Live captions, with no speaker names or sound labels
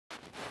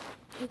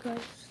Hey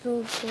guys,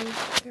 so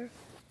James here,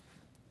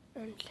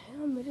 and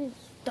damn, it is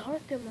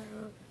dark in my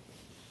room.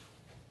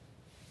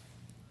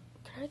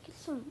 Can I get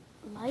some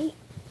light?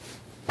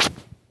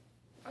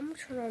 I'm gonna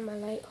turn on my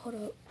light. Hold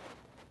up.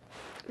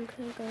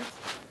 Okay,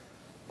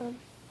 guys.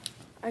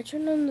 I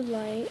turned on the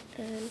light,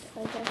 and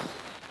I guess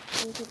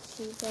you could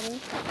see better.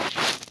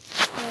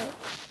 But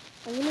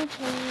I'm gonna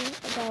tell you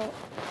about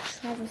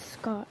Travis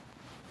Scott.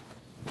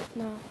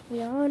 Now,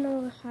 we all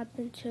know what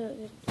happened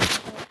to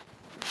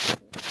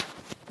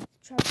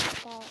Travis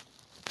Scott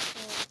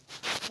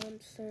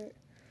concert.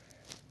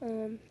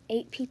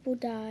 8 people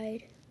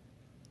died,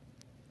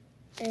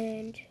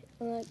 and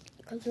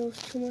because there was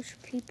too much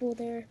people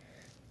there,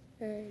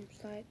 and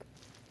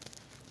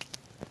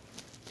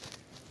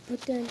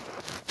but then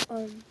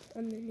on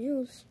the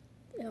news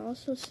it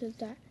also said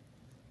that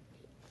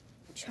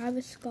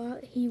Travis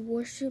Scott, he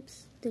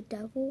worships the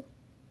devil,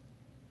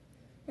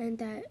 and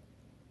that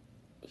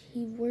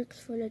he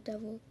works for the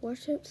devil.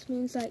 Worships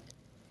means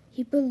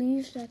he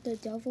believes that the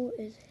devil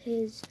is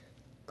his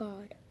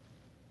God.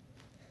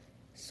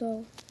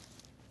 So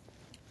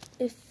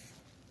if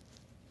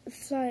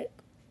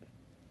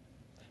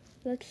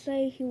let's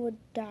say he would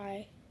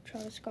die,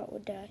 Travis Scott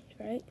would die,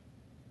 right?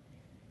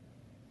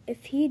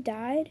 If he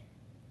died,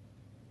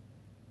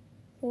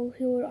 well,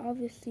 he would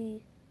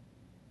obviously,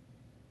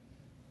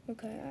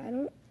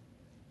 I'm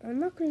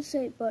not gonna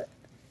say it, but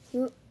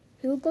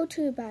he'll go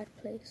to a bad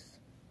place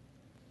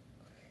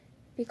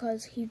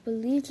because he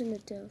believes in the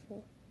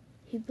devil.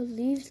 He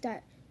believes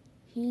that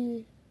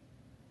he's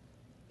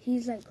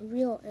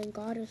real and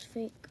God is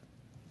fake.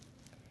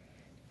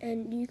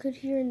 And you could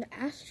hear in the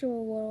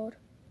astral world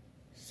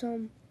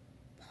some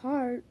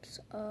parts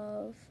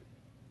of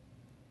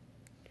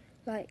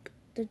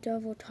the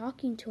devil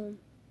talking to him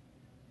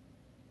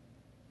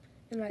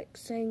and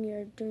saying,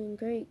 "You're doing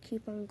great,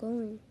 keep on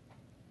going."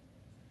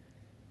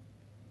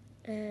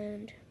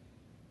 And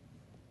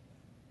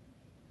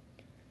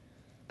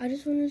I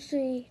just want to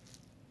say,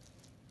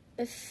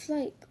 it's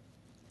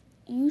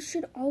you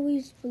should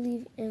always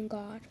believe in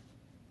God,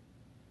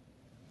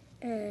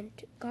 and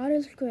God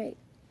is great.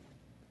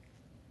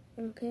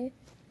 Okay,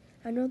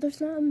 I know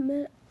there's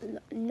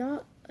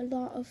not a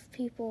lot of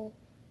people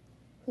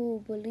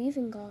who believe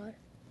in God,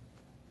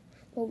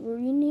 but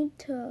we need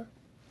to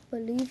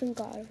believe in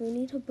God. We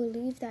need to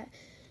believe that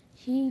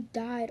He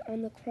died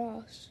on the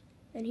cross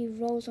and He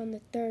rose on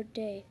the 3rd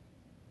day.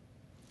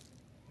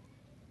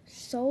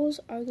 Souls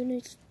are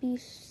going to be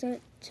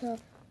sent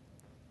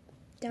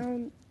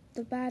down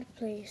the bad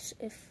place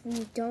if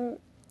we don't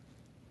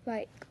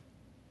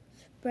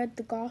spread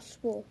the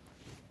gospel.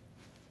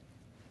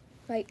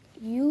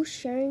 You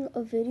sharing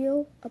a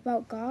video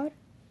about God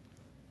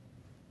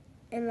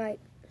and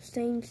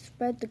saying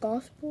spread the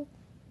gospel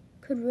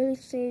could really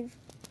save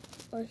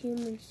a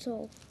human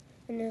soul.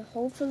 And then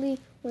hopefully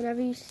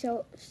whenever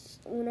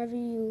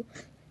you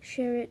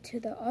share it to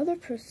the other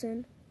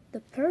person, the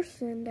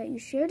person that you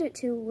shared it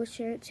to will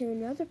share it to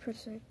another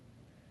person.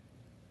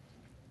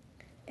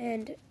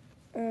 And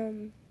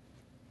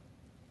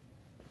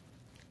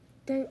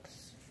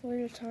thanks for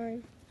your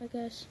time, I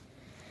guess.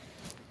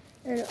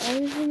 And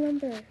always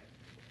remember,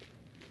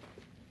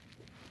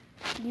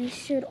 you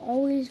should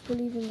always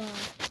believe in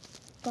God.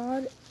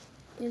 God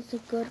is a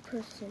good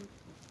person.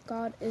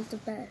 God is the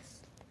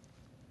best.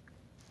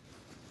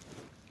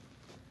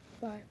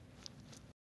 Bye.